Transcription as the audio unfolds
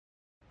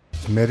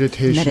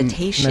Meditation.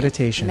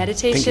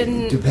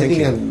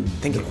 Depending on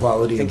the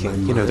quality of my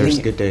mind. There's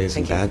good days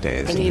and bad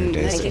days.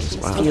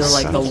 Feel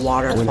like the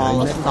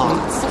waterfall of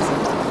thoughts.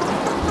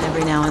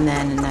 Every now and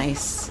then, a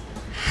nice,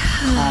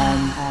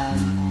 calm.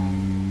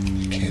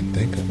 You can't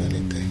think of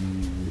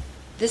anything.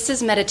 This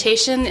is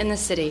Meditation in the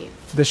City,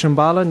 the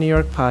Shambhala New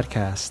York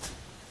podcast.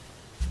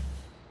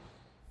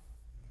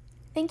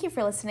 Thank you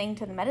for listening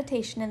to the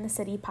Meditation in the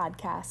City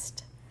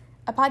podcast,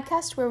 a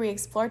podcast where we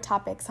explore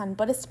topics on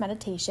Buddhist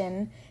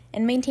meditation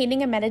and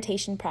maintaining a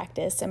meditation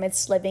practice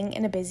amidst living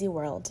in a busy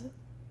world.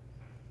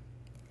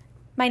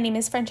 My name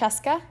is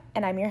Francesca,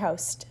 and I'm your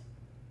host.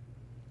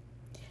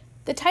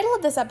 The title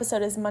of this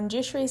episode is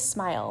Manjusri's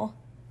Smile,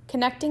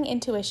 Connecting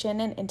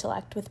Intuition and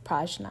Intellect with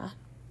Prajna.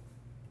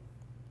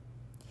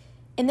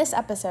 In this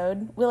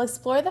episode, we'll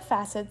explore the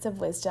facets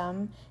of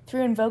wisdom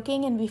through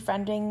invoking and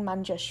befriending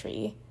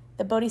Manjusri,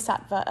 the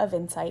Bodhisattva of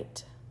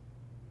insight.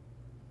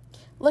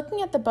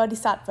 Looking at the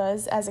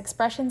Bodhisattvas as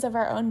expressions of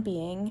our own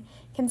being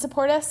can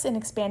support us in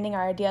expanding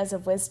our ideas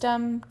of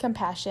wisdom,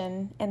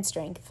 compassion, and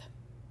strength.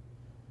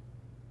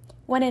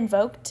 When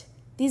invoked,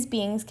 these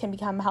beings can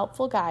become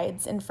helpful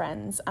guides and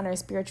friends on our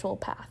spiritual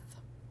path.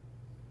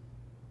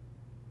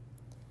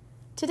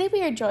 Today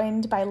we are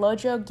joined by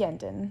Lödrö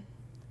Gyendon.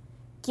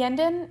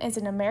 Gyendon is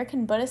an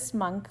American Buddhist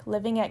monk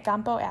living at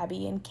Gampo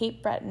Abbey in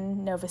Cape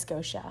Breton, Nova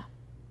Scotia.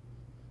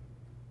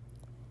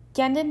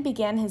 Gyendon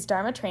began his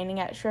Dharma training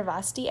at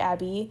Sravasti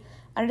Abbey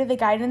under the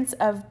guidance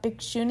of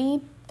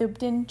Bhikshuni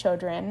Thubten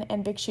Chodron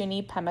and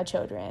Bhikshuni Pema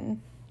Chodron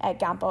at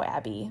Gampo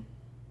Abbey.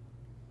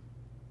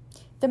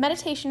 The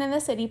Meditation in the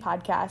City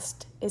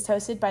podcast is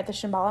hosted by the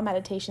Shambhala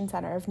Meditation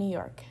Center of New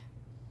York.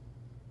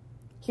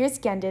 Here's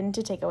Gyendon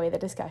to take away the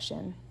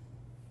discussion.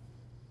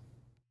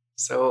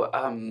 So,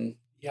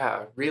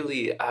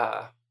 really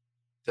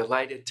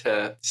delighted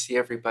to see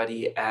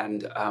everybody,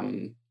 and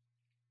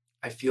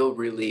I feel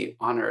really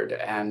honored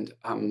and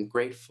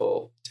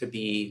grateful to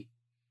be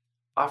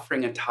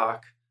offering a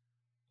talk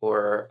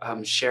or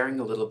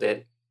sharing a little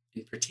bit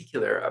in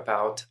particular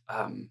about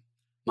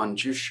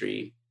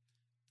Manjusri,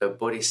 the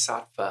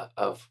Bodhisattva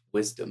of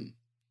wisdom.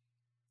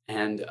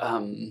 And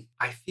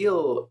I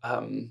feel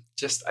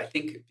I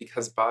think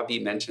because Bobby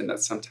mentioned that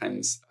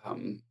sometimes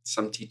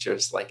some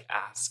teachers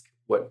ask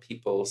what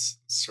people's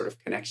sort of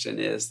connection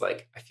is,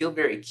 I feel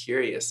very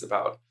curious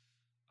about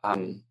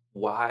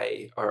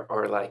why or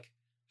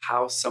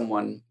how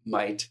someone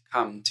might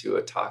come to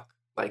a talk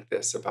like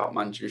this about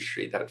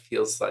Manjusri that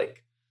feels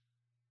like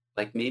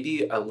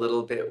maybe a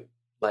little bit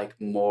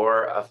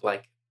more of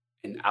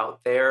an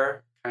out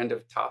there kind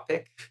of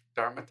topic,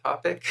 Dharma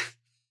topic.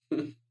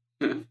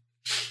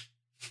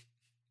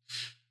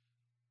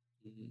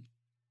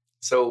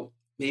 So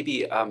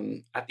maybe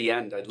at the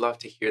end, I'd love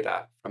to hear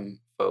that from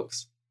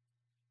folks,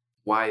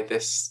 why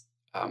this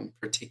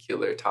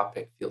particular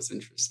topic feels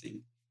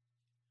interesting.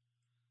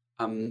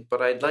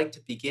 But I'd like to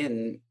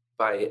begin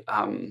by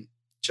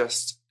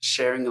just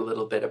sharing a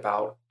little bit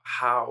about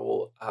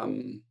how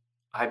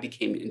I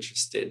became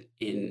interested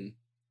in,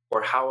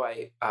 or how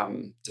I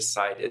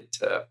decided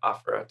to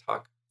offer a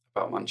talk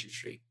about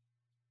Manjusri,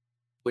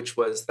 which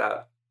was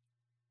that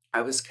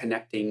I was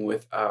connecting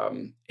with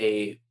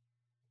a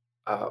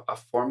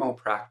formal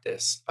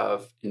practice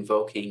of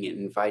invoking and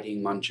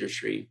inviting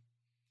Manjusri.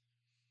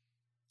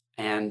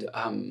 And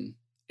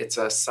it's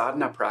a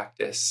sadhana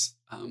practice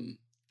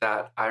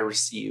that I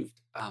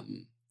received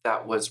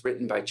that was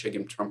written by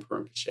Gyendon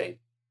Rinpoche.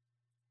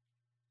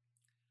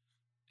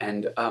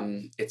 And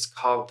it's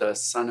called the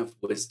Sun of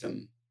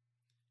Wisdom.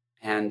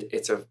 And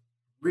it's a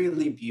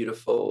really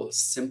beautiful,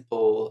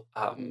 simple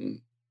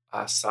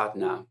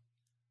sadhana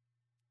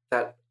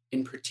that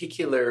in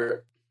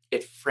particular,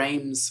 it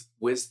frames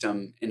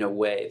wisdom in a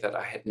way that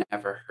I had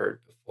never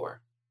heard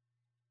before.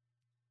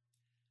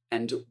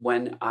 And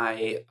when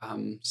I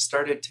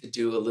started to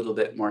do a little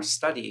bit more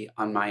study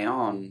on my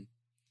own,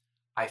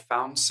 I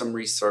found some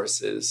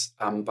resources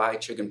by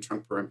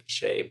Gyendon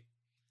Rinpoche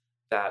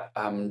that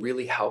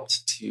really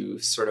helped to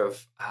sort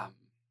of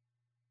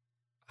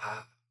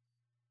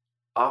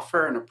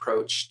offer an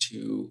approach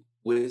to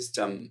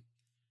wisdom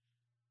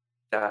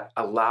that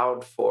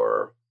allowed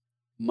for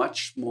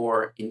much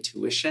more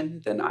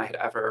intuition than I had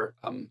ever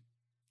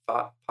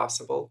thought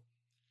possible,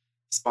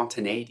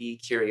 spontaneity,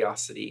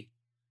 curiosity,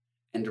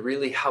 and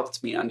really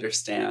helped me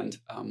understand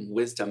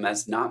wisdom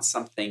as not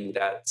something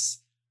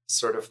that's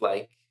sort of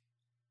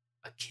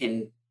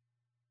akin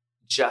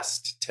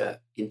just to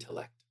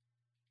intellect.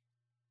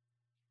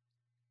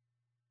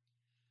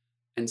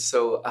 And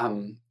so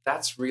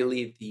that's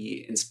really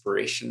the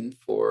inspiration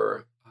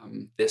for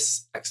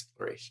this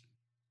exploration.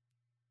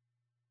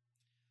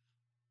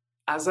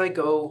 As I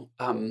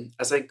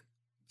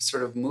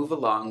sort of move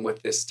along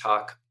with this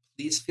talk,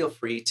 please feel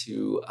free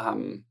to,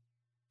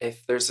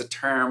 if there's a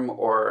term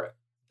or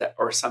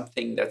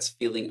something that's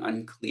feeling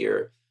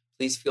unclear,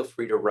 please feel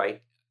free to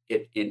write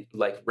it in,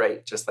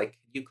 can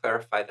you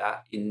clarify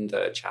that in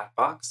the chat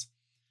box,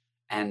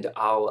 and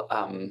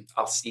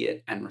I'll see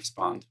it and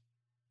respond.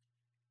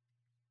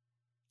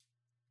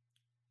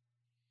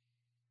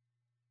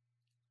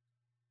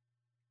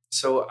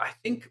 So I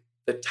think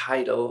the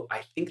title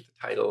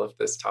of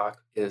this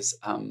talk is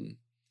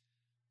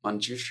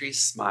Manjusri's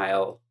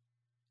Smile,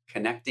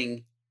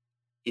 Connecting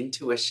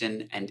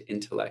Intuition and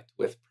Intellect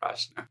with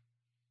Prajna.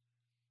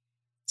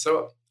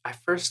 So I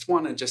first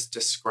want to just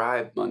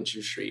describe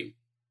Manjusri,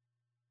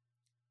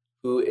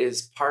 who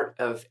is part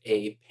of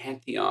a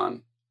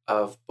pantheon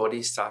of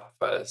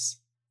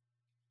bodhisattvas,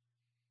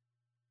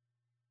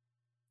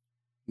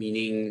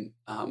 meaning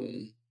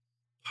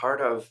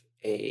part of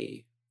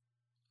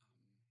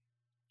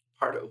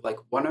like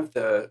one of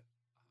the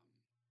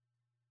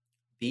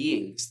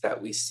beings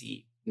that we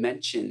see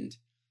mentioned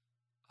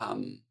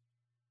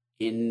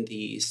in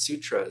the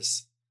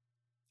sutras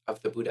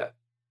of the Buddha.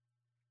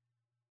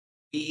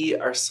 We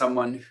are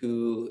someone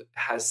who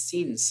has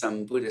seen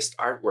some Buddhist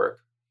artwork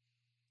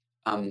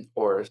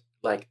or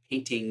like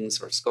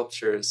paintings or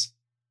sculptures.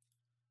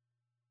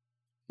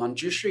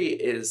 Manjusri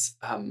is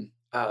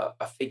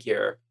a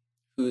figure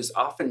who's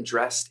often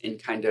dressed in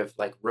kind of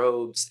like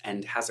robes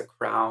and has a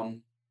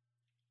crown.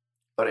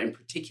 But in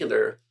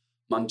particular,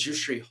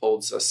 Manjusri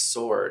holds a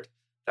sword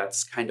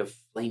that's kind of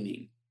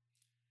flaming.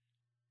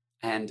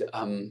 And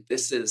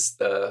this is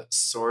the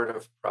sword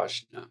of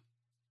Prajna.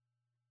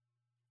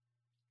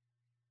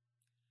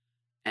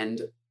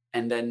 And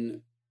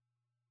then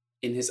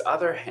in his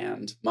other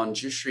hand,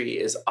 Manjusri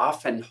is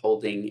often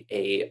holding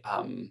a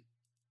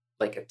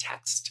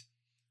text,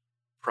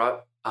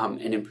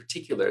 and in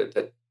particular,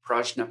 the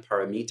Prajna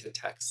Paramita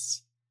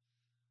texts.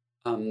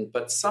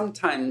 But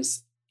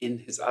sometimes in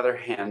his other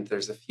hand,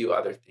 there's a few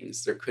other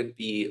things. There could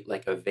be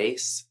like a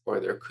vase, or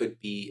there could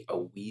be a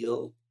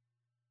wheel.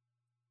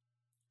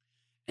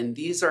 And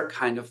these are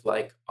kind of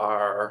like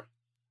our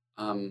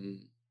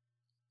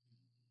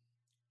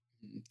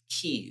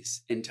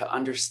keys into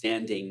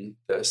understanding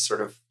the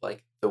sort of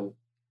like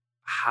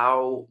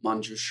how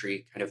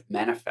Manjusri kind of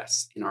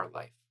manifests in our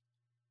life.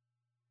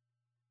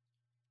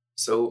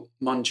 So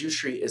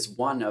Manjusri is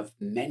one of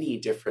many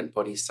different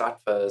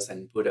bodhisattvas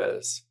and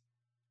Buddhas.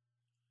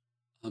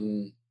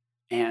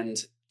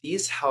 And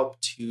these help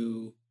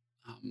to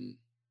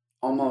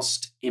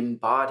almost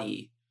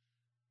embody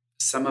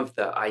some of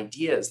the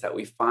ideas that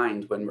we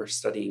find when we're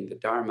studying the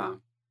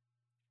Dharma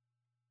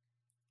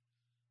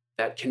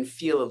that can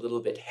feel a little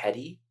bit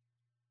heady,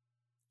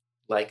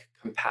 like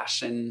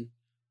compassion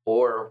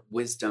or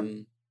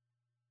wisdom.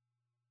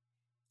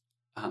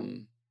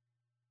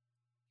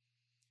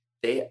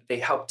 They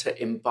help to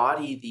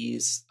embody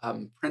these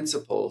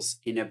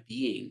principles in a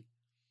being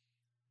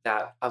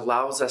that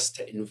allows us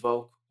to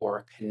invoke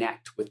or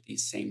connect with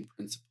these same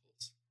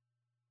principles.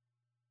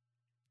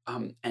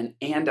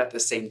 And at the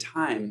same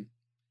time,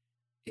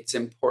 it's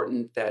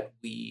important that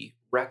we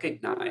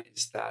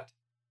recognize that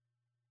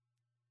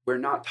we're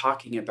not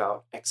talking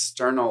about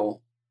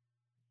external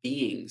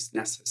beings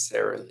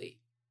necessarily.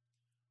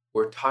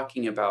 We're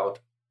talking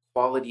about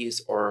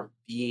qualities or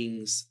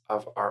beings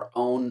of our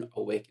own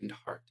awakened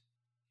heart.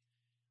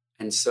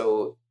 And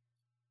so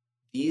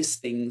these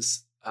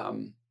things,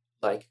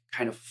 like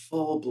kind of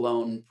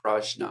full-blown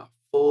prajna,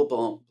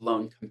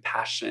 full-blown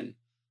compassion,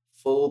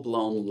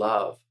 full-blown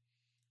love,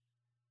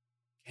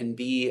 can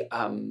be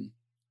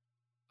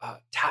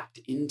tapped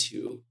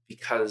into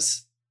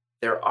because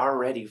they're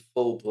already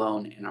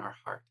full-blown in our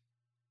heart.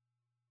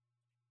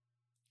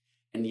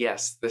 And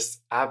yes,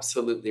 this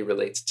absolutely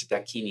relates to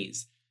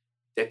dakinis.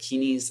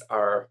 Dakinis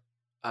are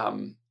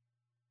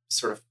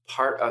sort of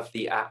part of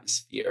the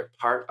atmosphere,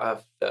 part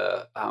of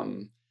the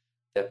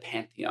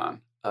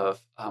pantheon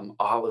of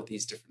all of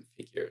these different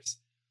figures.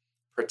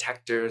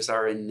 Protectors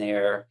are in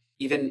there,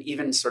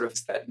 even sort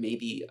of that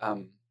maybe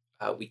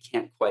we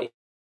can't quite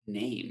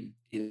name.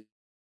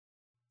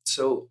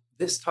 So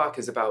this talk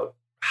is about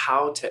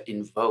how to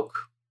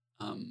invoke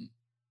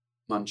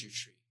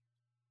Manjusri.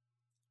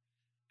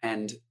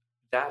 And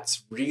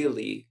that's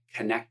really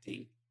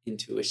connecting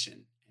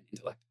intuition and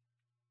intellect.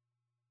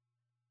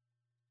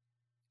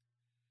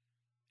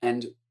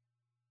 And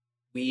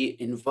we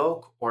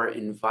invoke or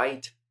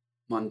invite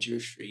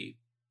Manjusri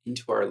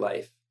into our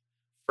life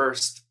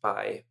first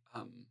by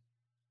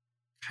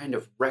kind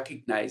of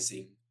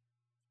recognizing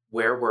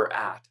where we're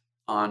at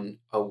on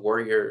a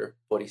warrior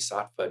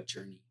bodhisattva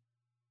journey,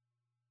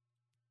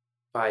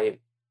 by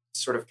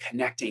sort of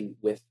connecting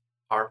with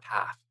our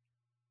path,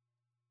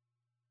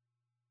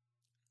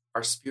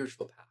 our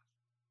spiritual path.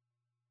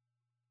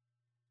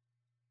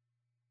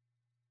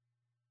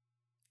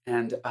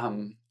 And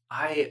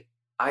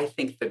I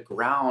think the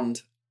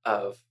ground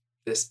of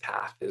this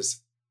path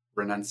is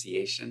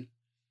renunciation,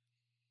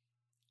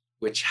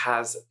 which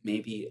has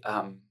maybe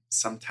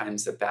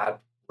sometimes a bad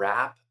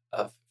rap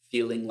of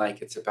feeling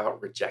like it's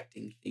about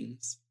rejecting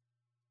things.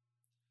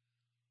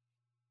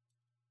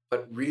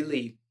 But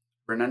really,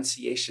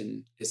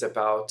 renunciation is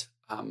about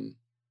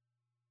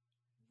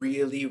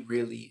really,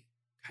 really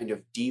kind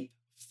of deep,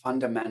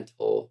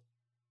 fundamental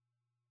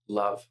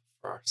love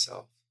for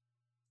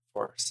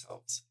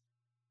ourselves.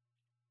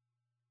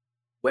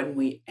 When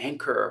we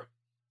anchor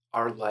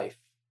our life,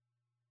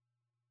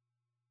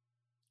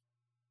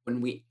 when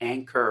we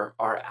anchor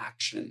our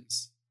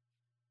actions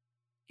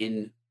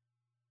in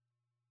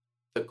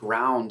the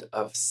ground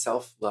of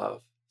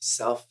self-love,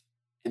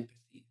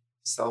 self-empathy,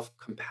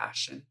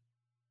 self-compassion,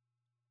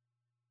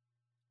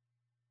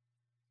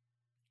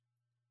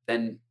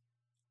 then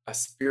a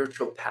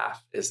spiritual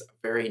path is a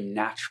very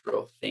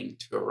natural thing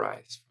to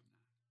arise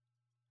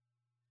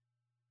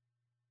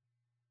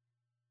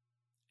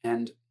from that.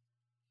 And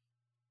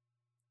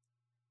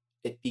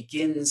it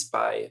begins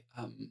by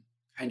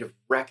kind of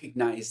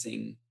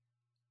recognizing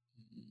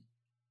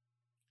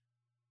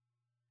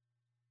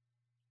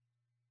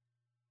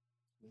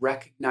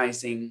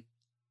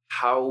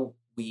how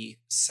we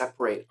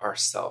separate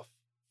ourselves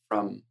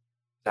from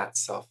that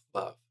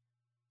self-love,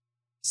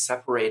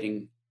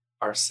 separating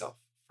ourselves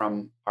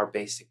from our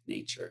basic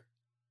nature,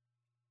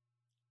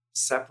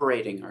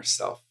 separating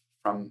ourselves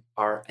from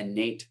our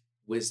innate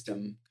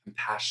wisdom,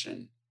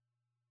 compassion,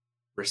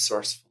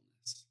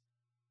 resourcefulness.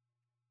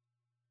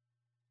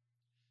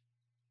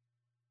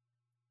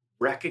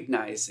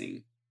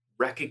 Recognizing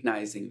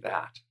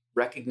that,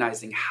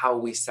 recognizing how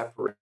we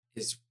separate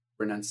is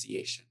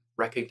renunciation,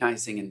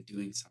 recognizing and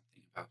doing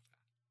something about that.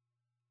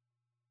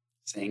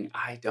 Saying,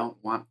 I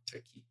don't want to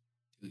keep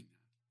doing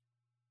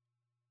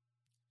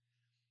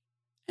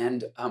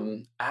that.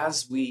 And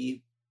as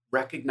we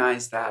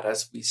recognize that,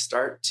 as we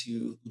start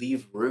to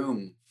leave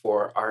room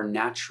for our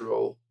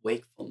natural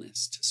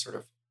wakefulness to sort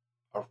of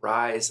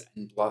arise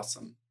and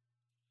blossom,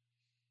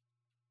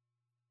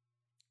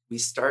 we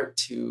start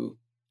to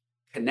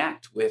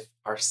connect with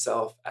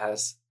ourself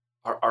as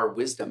our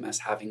wisdom as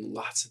having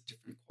lots of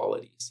different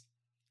qualities.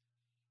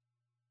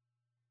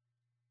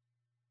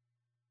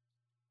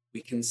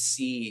 We can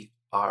see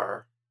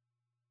our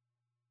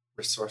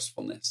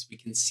resourcefulness. We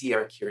can see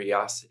our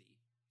curiosity.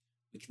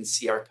 We can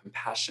see our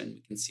compassion.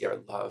 We can see our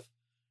love.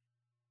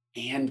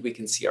 And we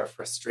can see our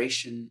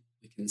frustration.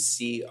 We can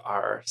see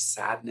our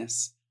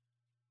sadness.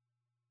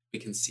 We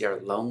can see our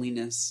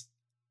loneliness.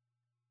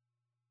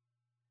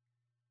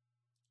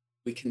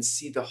 We can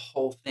see the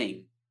whole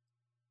thing.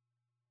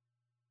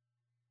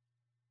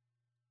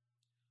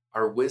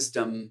 Our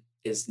wisdom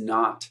is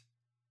not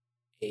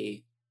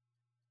a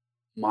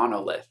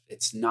monolith.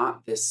 It's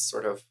not this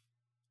sort of,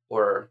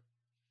 or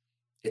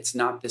it's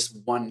not this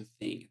one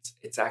thing.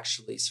 It's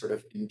actually sort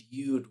of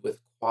imbued with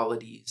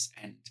qualities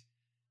and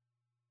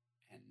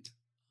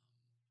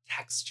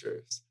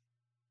textures.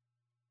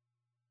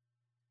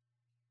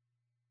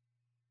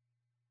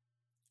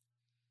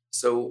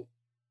 So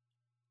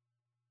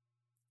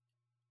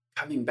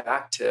coming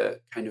back to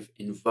kind of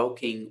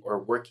invoking or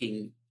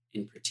working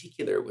in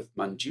particular with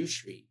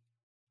Manjusri,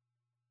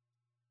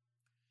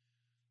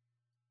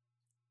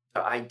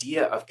 the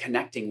idea of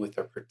connecting with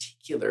a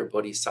particular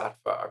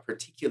bodhisattva, a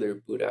particular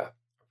Buddha,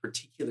 a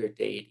particular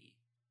deity,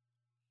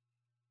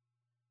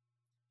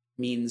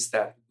 means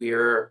that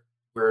we're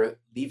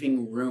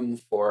leaving room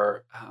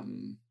for,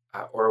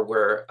 or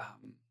we're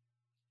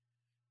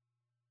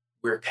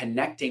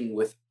connecting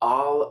with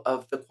all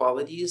of the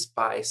qualities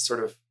by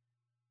sort of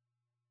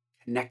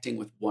connecting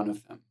with one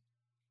of them.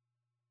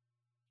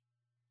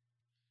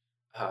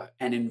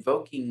 And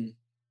invoking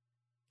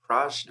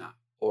Prajna,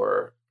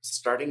 or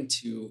starting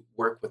to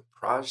work with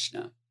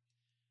Prajna,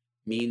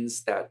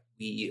 means that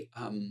we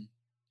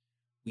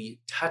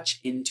touch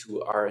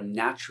into our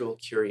natural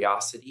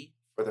curiosity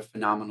for the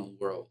phenomenal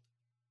world.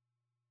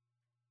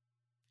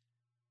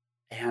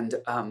 And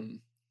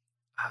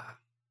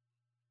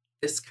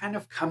this kind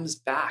of comes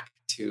back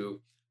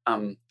to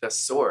the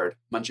sword,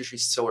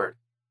 Manjusri's sword.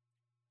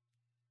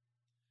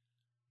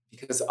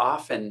 Because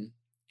often,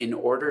 in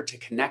order to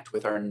connect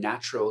with our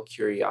natural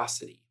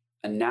curiosity,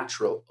 a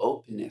natural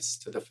openness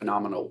to the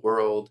phenomenal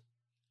world,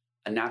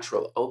 a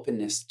natural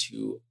openness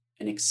to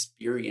an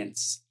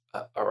experience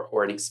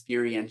or an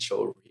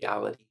experiential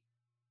reality,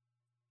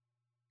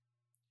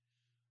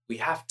 we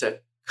have to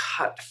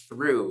cut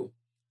through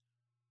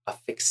a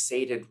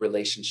fixated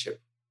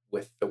relationship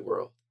with the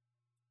world.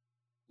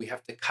 We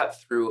have to cut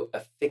through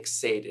a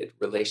fixated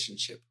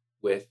relationship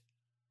with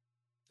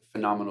the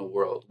phenomenal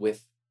world,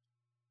 with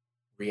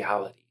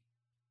reality.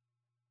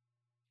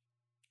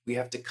 We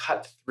have to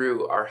cut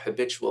through our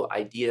habitual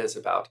ideas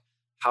about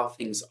how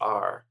things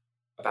are,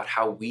 about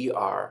how we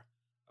are,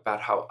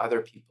 about how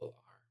other people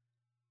are.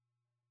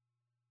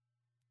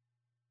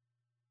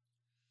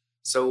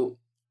 So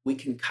we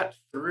can cut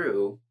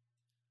through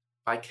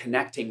by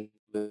connecting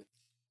with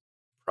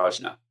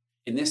Prajna.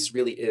 And this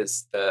really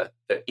is the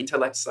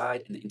intellect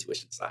side and the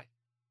intuition side.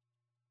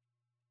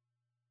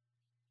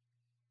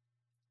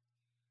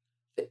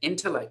 The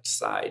intellect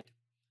side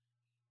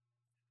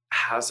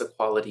has a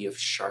quality of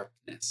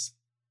sharpness.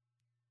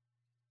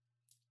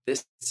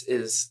 This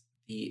is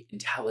the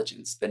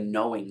intelligence, the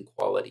knowing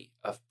quality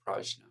of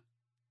Prajna.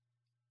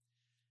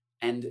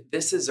 And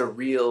this is a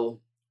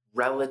real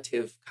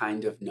relative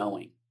kind of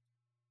knowing.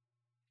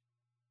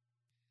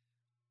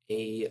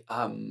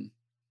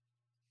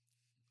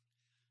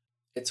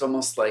 It's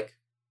almost like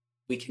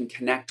we can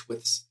connect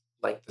with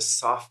like the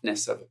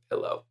softness of a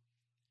pillow.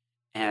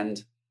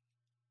 And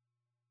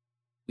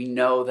we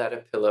know that a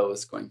pillow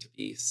is going to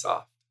be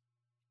soft.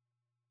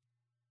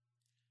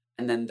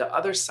 And then the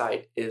other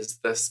side is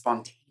the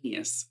spontaneity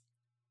spontaneous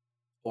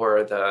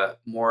or the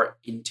more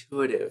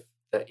intuitive,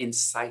 the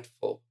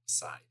insightful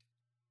side.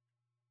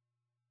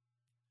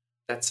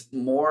 That's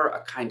more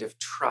a kind of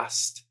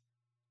trust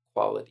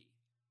quality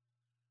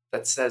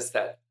that says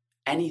that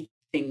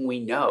anything we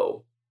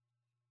know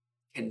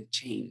can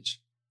change.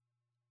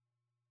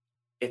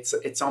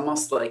 It's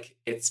almost like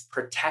it's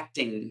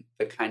protecting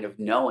the kind of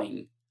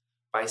knowing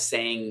by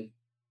saying,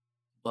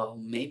 well,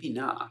 maybe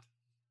not.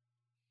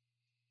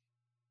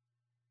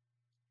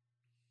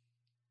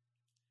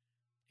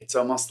 It's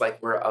almost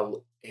like we're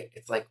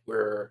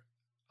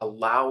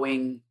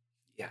allowing,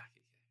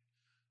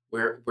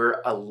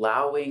 we're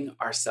allowing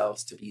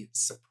ourselves to be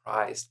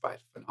surprised by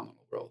the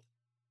phenomenal world.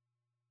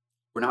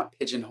 We're not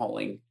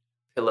pigeonholing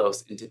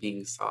pillows into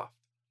being soft,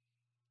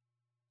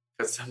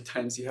 because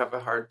sometimes you have a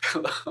hard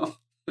pillow.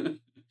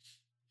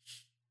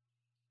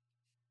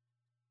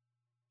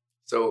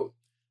 So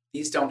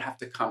these don't have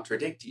to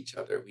contradict each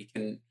other. We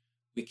can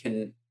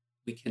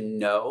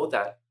know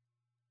that,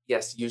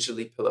 yes,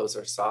 usually pillows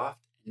are soft,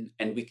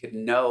 and we could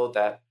know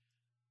that,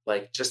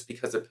 like, just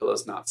because a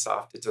pillow's not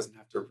soft, it doesn't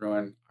have to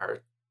ruin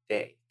our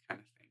day,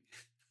 kind of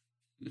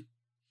thing.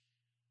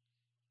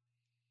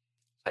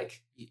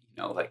 Like,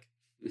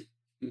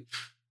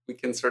 we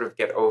can sort of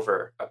get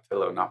over a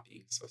pillow not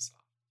being so soft.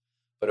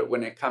 But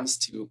when it comes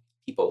to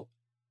people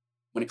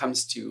we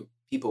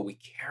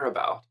care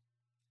about,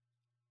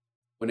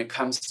 when it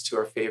comes to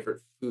our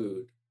favorite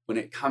food, when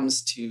it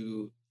comes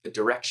to the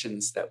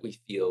directions that we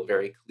feel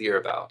very clear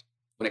about,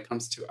 when it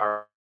comes to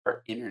our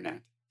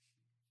internet,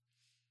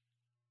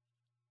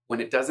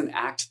 when it doesn't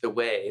act the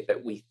way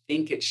that we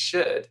think it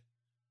should,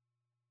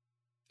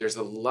 there's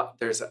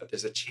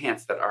a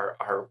chance that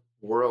our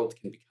world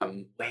can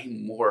become way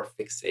more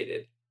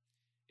fixated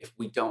if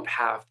we don't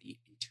have the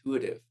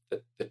intuitive,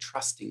 the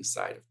trusting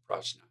side of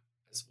Prajna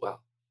as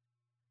well.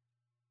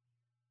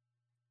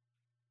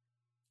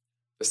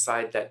 The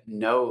side that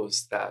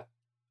knows that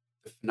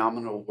the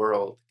phenomenal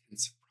world can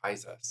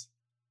surprise us.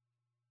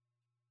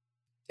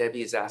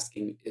 Debbie is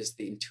asking, is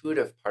the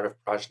intuitive part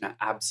of Prajna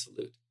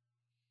absolute?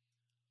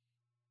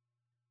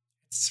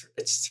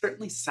 It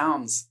certainly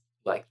sounds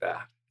like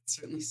that.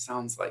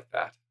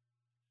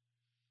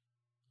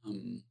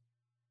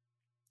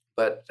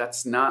 But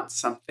that's not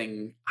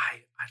something,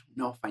 I don't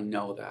know if I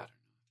know that or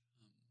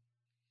not.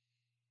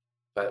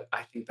 But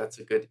I think that's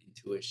a good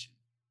intuition.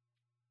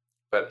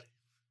 But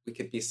we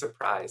could be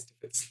surprised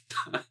if it's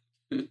not.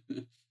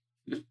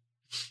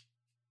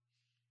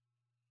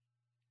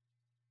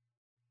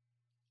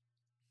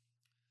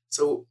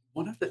 So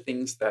one of the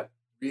things that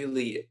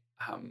really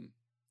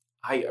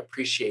I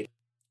appreciate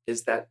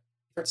is that it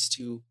starts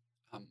to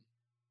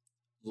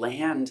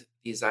land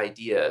the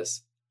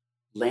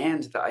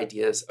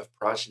ideas of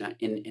Prajna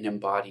in an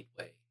embodied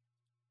way.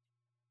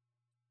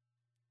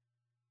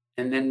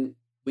 And then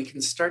we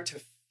can start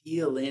to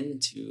feel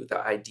into the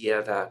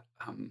idea that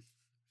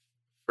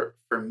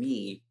for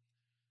me,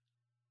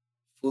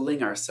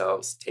 fooling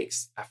ourselves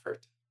takes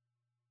effort.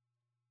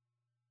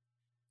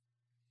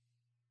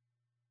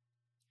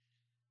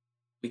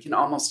 We can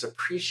almost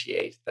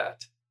appreciate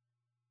that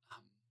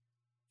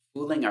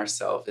fooling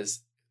ourselves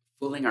is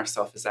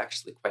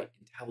actually quite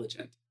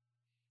intelligent.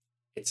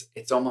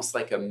 It's almost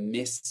like a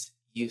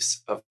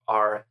misuse of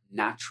our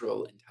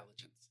natural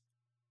intelligence.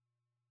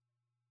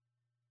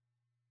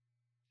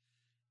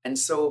 And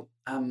so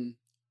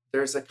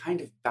there's a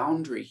kind of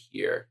boundary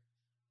here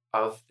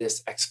of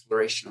this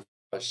exploration of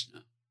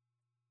Prajna.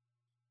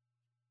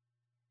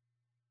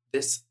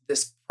 This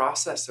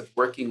process of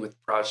working with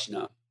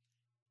Prajna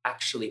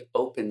actually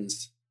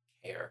opens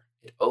care.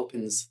 It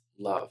opens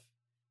love.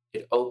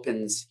 It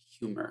opens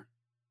humor.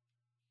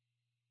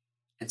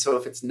 And so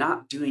if it's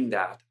not doing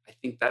that, I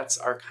think that's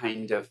our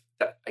kind of,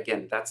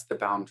 that's the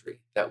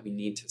boundary that we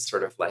need to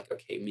sort of like,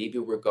 okay, maybe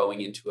we're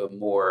going into a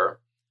more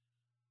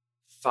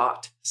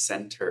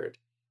thought-centered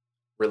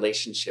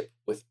relationship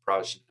with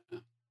Prajna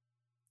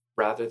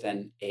rather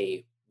than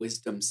a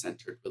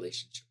wisdom-centered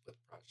relationship with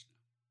Prajna.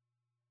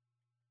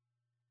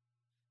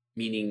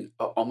 Meaning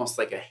almost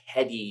like a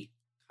heady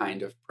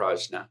kind of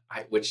Prajna,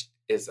 which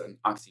is an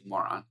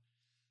oxymoron,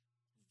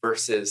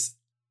 versus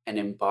an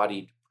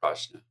embodied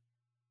Prajna.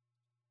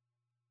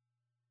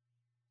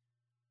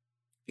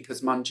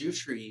 Because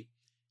Manjusri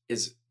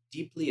is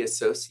deeply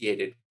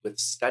associated with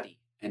study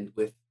and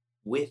with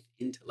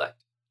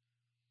intellect.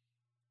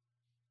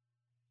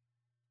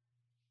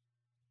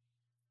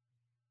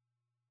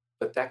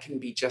 But that can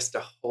be just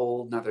a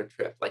whole nother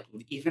trip. Like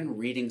even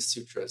reading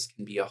sutras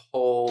can be a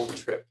whole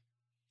trip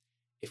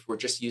if we're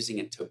just using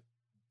it to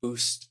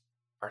boost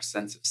our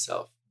sense of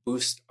self,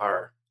 boost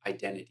our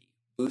identity,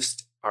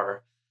 boost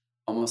our,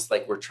 almost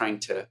like we're trying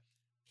to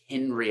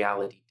pin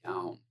reality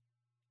down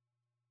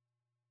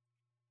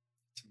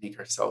to make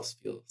ourselves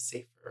feel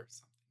safer or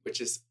something,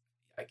 which is,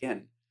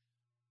 again,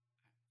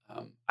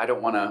 I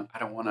don't want to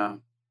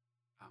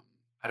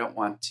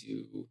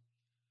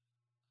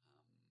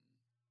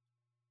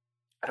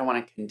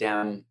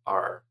condemn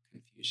our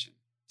confusion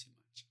too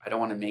much. I don't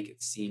want to make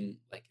it seem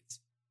like it's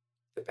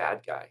the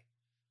bad guy.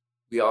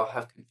 We all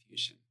have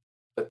confusion,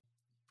 but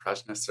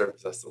Prajna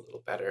serves us a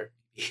little better.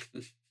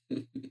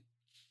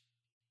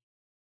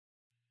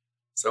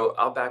 So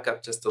I'll back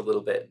up just a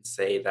little bit and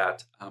say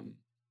that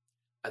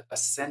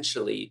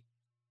essentially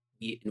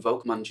we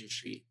invoke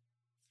Manjusri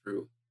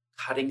through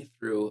cutting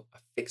through a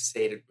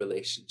fixated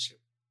relationship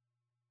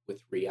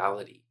with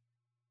reality.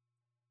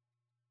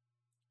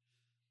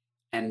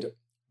 And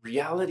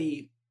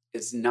reality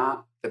is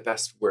not the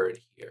best word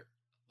here.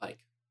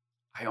 Like,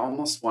 I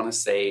almost want to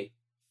say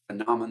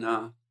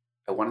phenomena.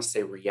 I want to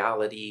say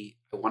reality.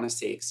 I want to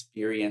say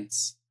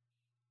experience.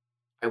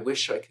 I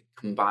wish I could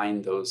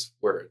combine those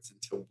words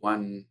into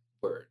one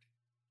word.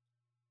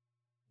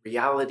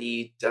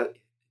 Reality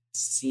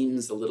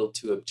seems a little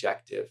too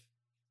objective.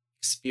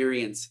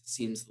 Experience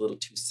seems a little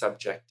too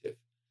subjective.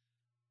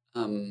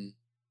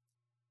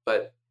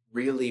 But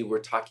really, we're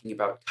talking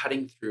about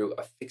cutting through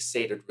a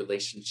fixated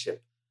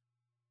relationship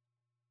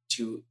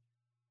to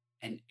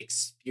an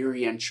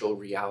experiential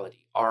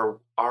reality, our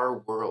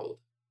world.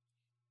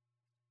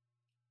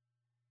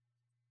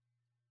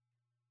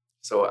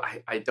 So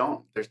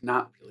there's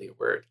not really a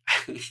word.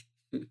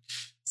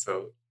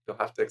 So you'll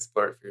have to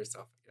explore it for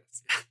yourself, I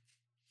guess.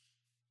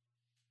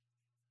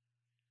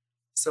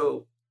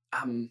 So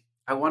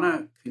I want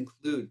to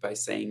conclude by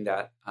saying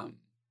that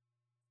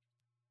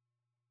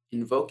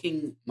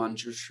invoking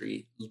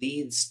Manjusri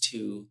leads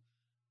to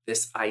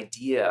this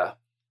idea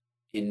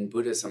in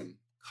Buddhism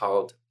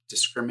called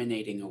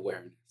discriminating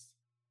awareness.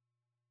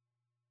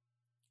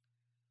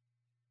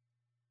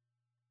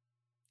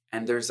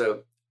 And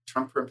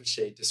Trungpa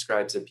Rinpoche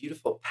describes a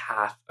beautiful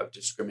path of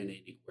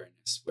discriminating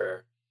awareness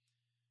where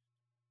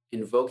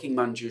invoking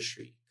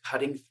Manjusri,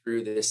 cutting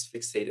through this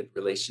fixated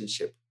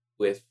relationship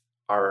with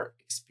our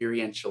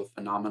experiential,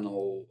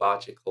 phenomenal,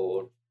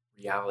 logical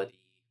reality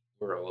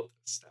world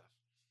stuff,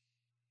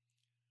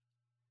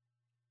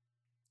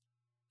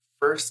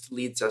 first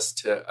leads us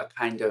to a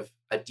kind of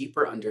a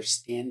deeper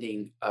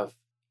understanding of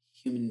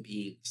human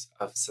beings,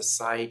 of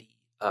society,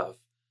 of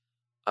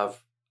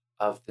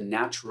the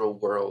natural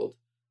world,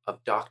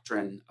 of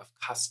doctrine, of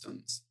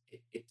customs.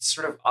 It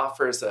sort of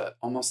offers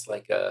almost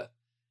like a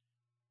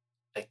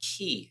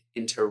key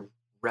into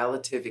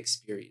relative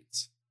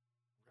experience,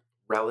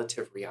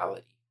 relative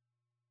reality.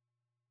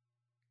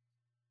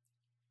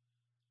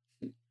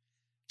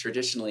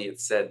 Traditionally,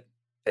 it's said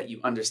that you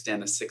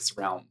understand the 6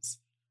 realms,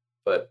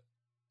 but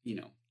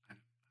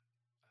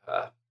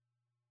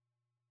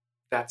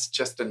that's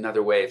just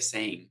another way of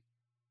saying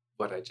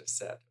what I just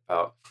said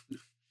about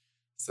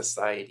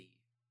society,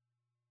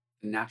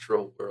 the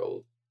natural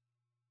world,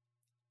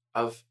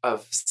 of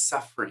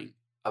suffering,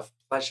 of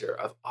pleasure,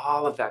 of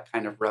all of that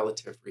kind of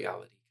relative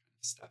reality kind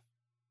of stuff.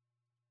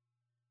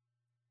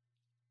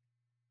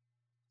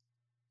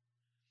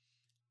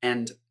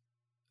 And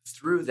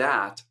through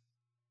that,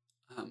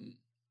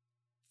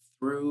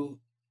 through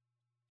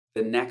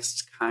the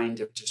next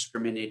kind of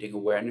discriminating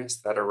awareness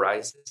that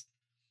arises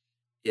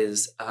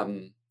is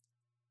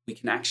we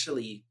can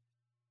actually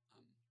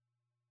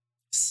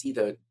see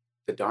the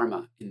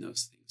Dharma in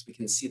those things. We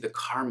can see the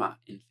karma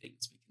in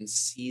things. We can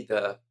see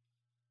the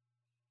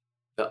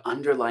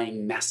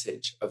underlying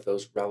message of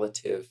those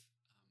relative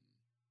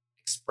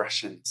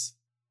expressions.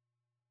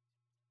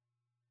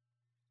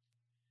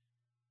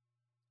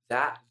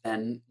 That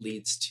then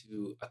leads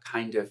to a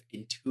kind of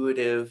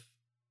intuitive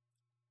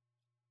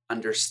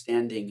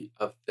understanding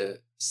of the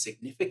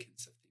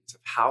significance of things,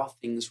 of how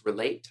things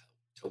relate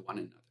to one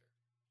another.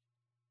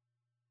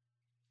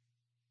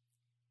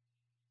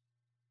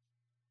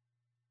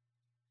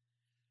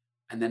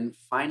 And then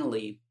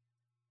finally,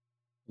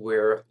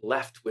 we're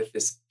left with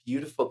this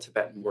beautiful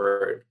Tibetan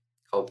word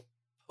called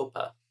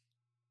popa,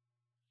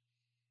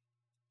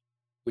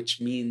 which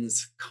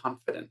means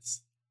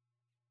confidence.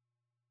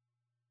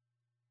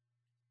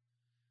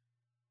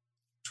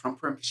 Trungpa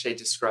Rinpoche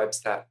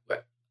describes that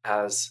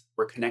as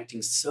we're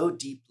connecting so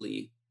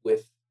deeply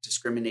with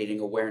discriminating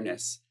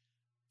awareness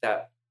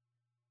that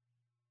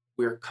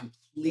we're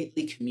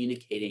completely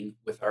communicating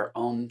with our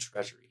own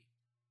treasury.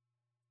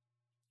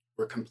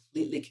 We're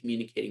completely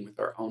communicating with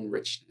our own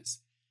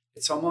richness.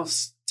 It's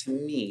almost, to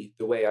me,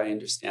 the way I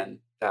understand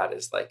that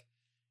is like,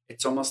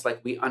 it's almost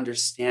like we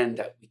understand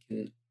that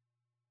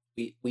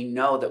we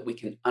know that we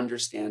can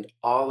understand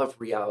all of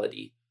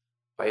reality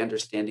by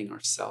understanding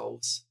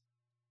ourselves.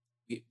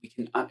 We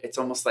can, it's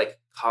almost like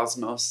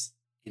cosmos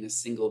in a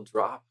single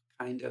drop,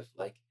 kind of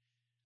like.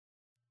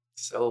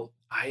 So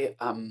I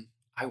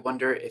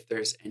wonder if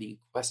there's any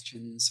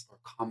questions or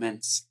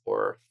comments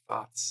or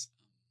thoughts.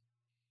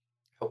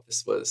 I hope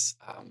this was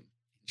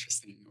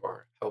interesting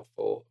or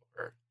helpful,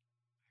 or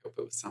I hope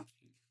it was something.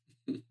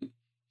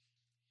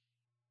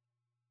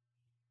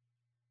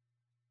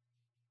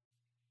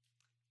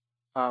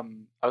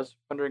 I was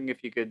wondering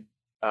if you could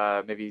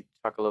maybe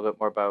talk a little bit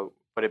more about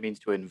what it means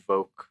to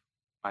invoke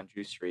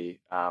Manjusri.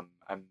 I'm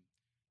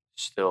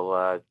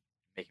still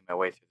making my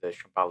way through the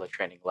Shambhala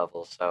training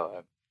level, so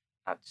I'm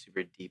not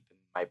super deep in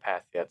my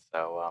path yet.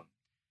 So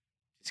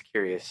just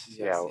curious,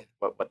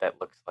 what that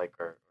looks like,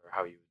 or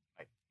how you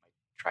might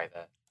try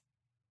that.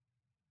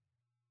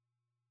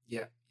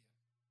 Yeah.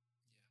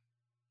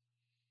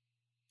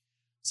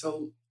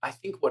 So I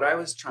think what I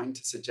was trying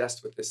to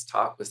suggest with this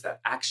talk was that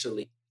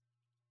actually,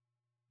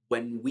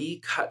 when we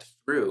cut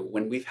through,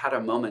 when we've had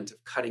a moment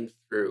of cutting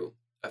through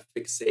a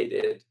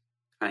fixated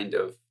kind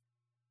of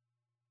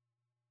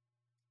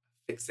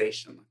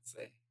fixation, let's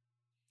say,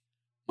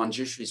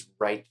 Manjusri's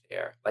right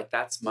there. Like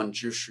that's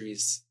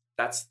Manjusri's,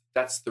 that's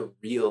the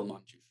real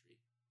Manjusri.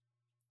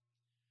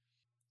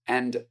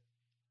 And,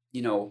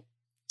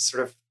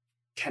 sort of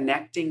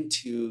connecting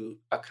to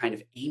a kind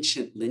of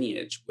ancient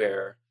lineage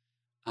where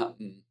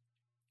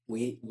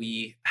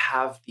we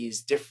have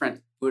these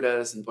different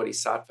Buddhas and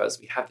Bodhisattvas.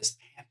 We have this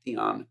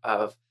pantheon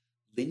of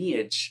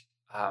lineage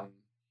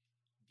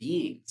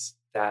beings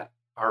that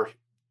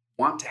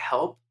want to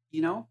help.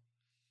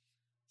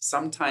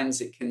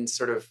 Sometimes it can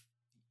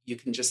you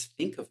can just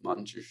think of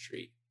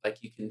Manjusri,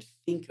 like you can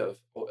think of,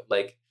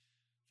 like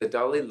the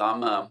Dalai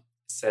Lama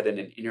said in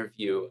an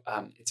interview,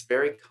 it's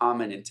very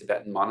common in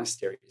Tibetan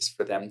monasteries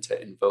for them to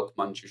invoke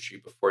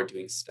Manjusri before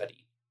doing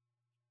study.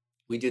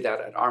 We do that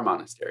at our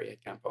monastery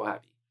at Campo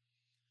Abbey.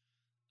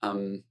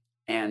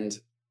 And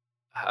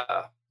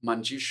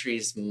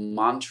Manjusri's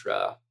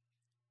mantra,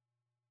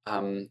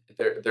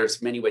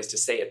 there's many ways to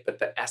say it, but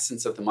the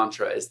essence of the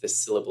mantra is the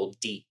syllable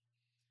D.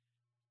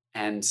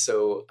 And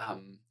so,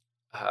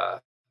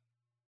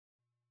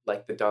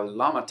 like the Dalai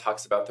Lama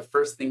talks about, the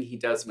first thing he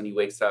does when he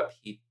wakes up,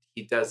 he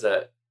does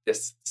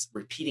this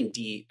repeating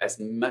D as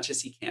much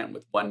as he can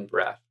with one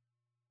breath.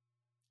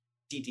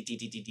 D, D, D,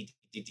 D, D, D,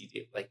 D, D,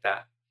 D, like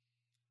that.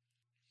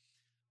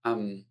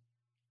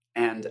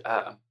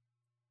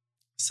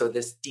 So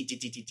this D, D,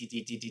 D, D, D,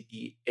 D, D, D,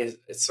 D is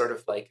sort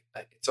of like,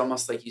 it's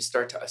almost like you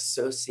start to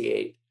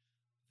associate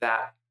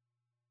that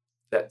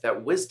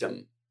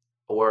wisdom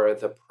or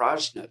the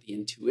prajna, the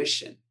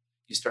intuition.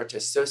 You start to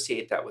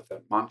associate that with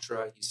a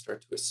mantra. You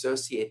start to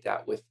associate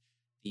that with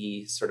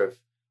the sort of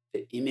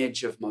the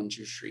image of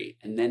Manjusri.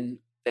 And then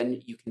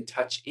you can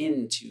touch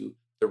into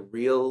the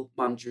real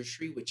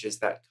Manjusri, which is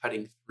that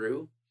cutting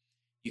through.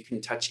 You can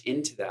touch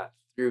into that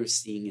through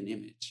seeing an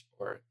image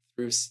or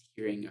through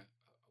hearing a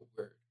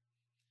word.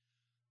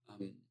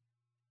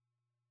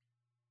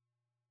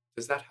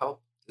 Does that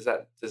help? Does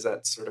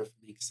that sort of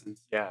make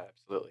sense? Yeah,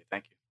 absolutely.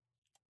 Thank you.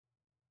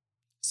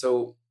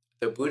 So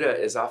the Buddha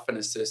is often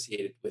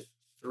associated with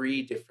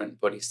 3 different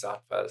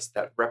bodhisattvas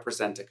that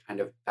represent a kind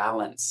of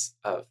balance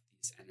of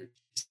these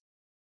energies: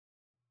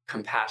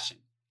 compassion,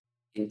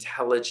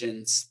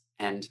 intelligence,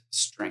 and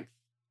strength.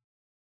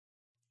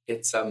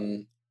 It's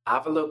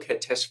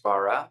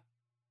Avalokiteshvara,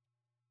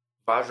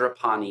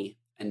 Vajrapani,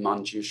 and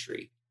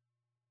Manjusri.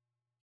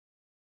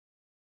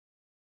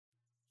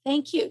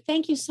 Thank you.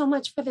 Thank you so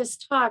much for this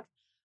talk.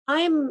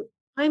 I'm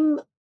an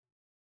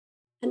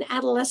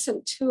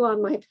adolescent too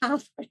on my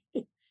pathway.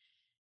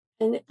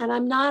 And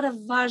I'm not a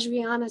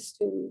Vajrayana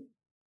student.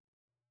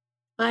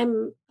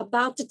 I'm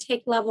about to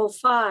take level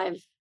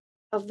 5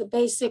 of the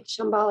basic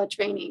Shambhala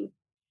training.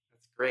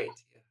 That's great.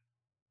 Yeah.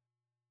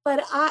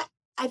 But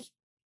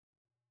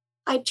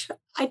I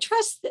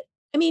trust that.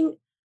 I mean,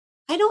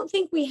 I don't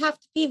think we have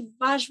to be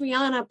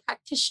Vajrayana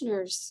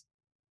practitioners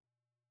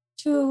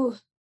to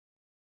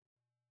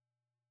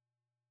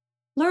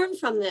learn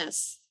from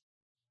this.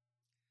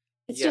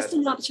 It's just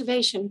an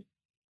observation.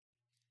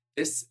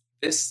 This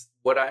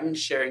what I'm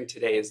sharing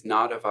today is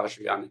not a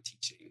Vajrayana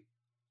teaching.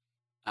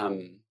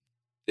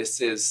 This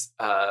is,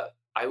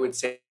 I would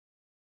say,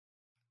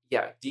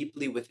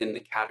 deeply within the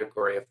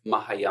category of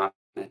Mahayana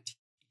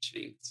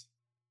teachings.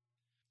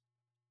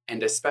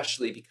 And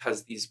especially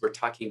because we're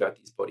talking about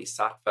these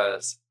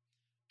bodhisattvas,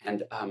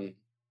 and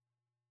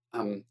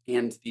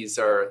these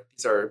are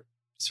sort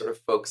of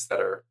folks that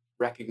are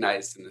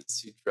recognized in the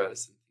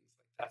sutras and things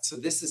like that. So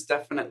this is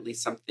definitely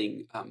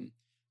something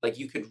like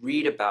you could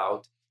read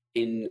about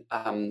in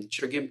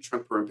Chögyam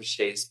Trungpa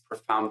Rinpoche's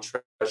Profound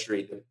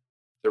Treasury,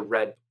 the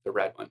red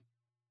one.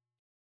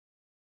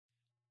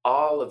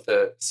 All of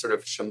the sort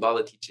of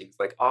Shambhala teachings,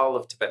 like all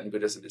of Tibetan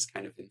Buddhism, is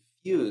kind of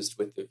infused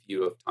with the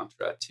view of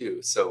Tantra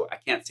too. So I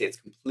can't say it's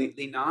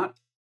completely not.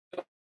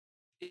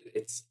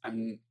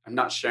 I'm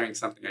not sharing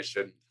something I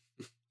shouldn't.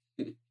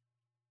 Does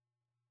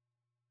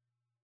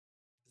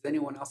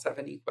anyone else have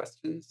any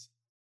questions?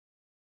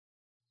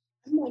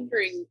 I'm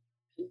wondering,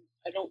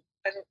 I don't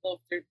know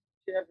if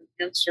you have an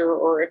answer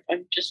or if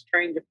I'm just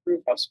trying to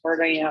prove how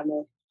smart I am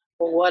or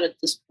what at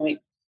this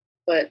point.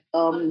 But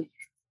I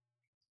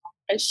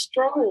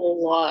struggle a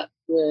lot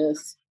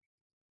with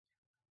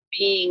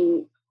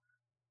feeling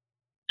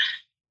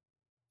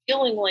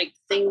like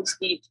things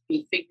need to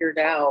be figured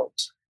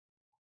out,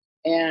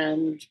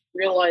 and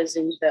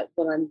realizing that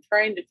when I'm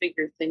trying to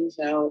figure things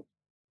out,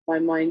 my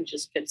mind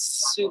just gets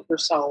super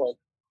solid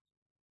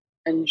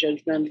and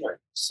judgmental.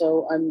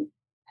 So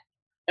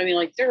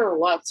like there are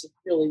lots of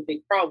really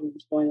big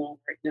problems going on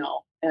right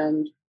now,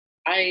 and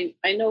I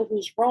know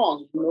who's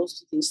wrong in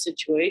most of these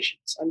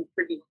situations. I'm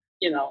pretty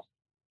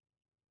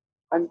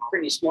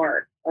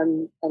smart.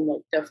 I'm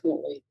like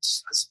definitely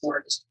the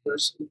smartest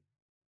person.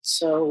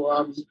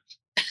 So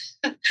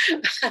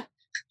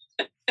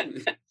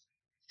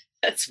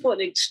that's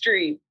one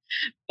extreme.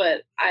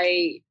 But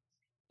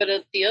But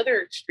at the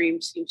other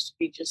extreme seems to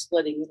be just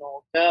letting it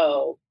all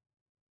go.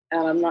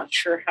 And I'm not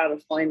sure how to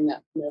find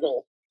that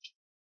middle.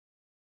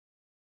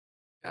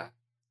 Yeah.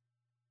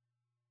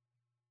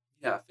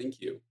 Yeah,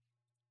 thank you.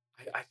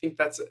 I think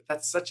that's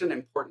such an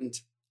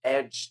important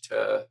edge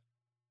to,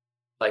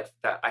 like,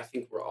 that I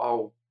think we're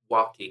all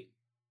walking,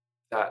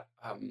 that,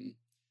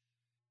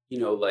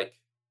 like,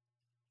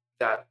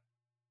 that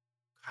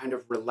kind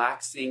of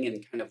relaxing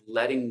and kind of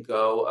letting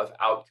go of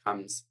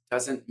outcomes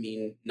doesn't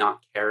mean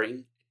not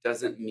caring. It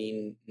doesn't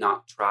mean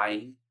not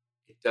trying.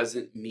 It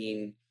doesn't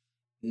mean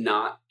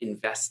not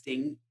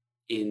investing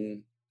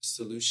in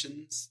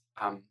solutions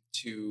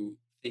to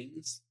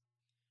things.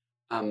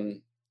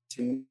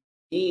 To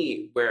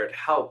me, where it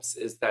helps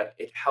is that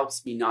it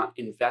helps me not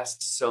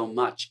invest so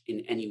much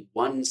in any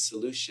one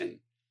solution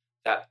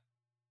that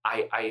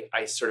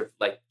I sort of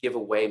like give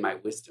away my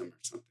wisdom or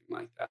something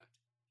like that.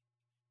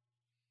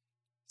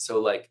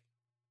 So like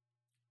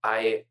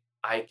I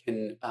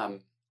can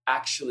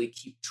actually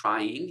keep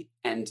trying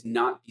and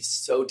not be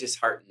so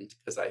disheartened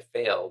because I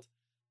failed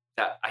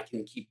that I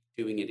can keep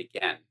doing it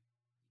again.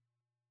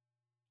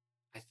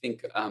 I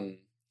think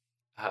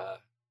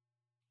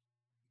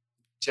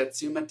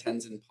Jetsuma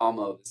Tenzin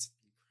Palmo, this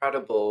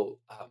incredible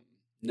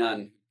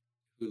nun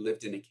who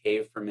lived in a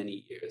cave for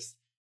many years,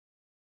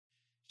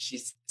 she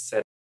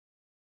said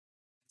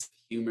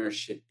humor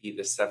should be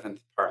the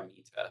seventh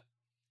paramita.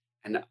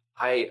 And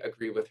I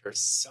agree with her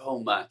so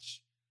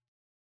much.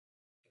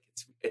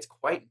 It's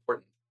quite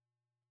important.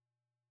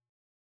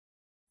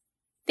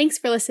 Thanks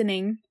for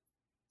listening.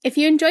 If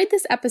you enjoyed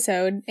this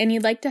episode and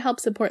you'd like to help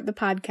support the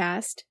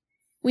podcast,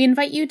 we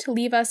invite you to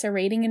leave us a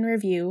rating and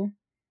review,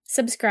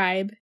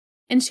 subscribe,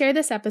 and share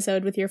this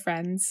episode with your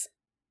friends.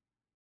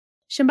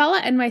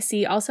 Shambhala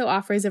NYC also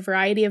offers a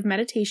variety of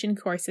meditation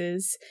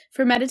courses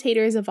for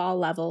meditators of all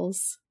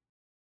levels.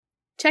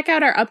 Check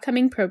out our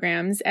upcoming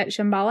programs at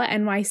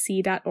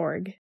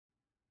shambhalanyc.org.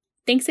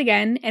 Thanks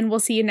again, and we'll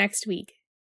see you next week.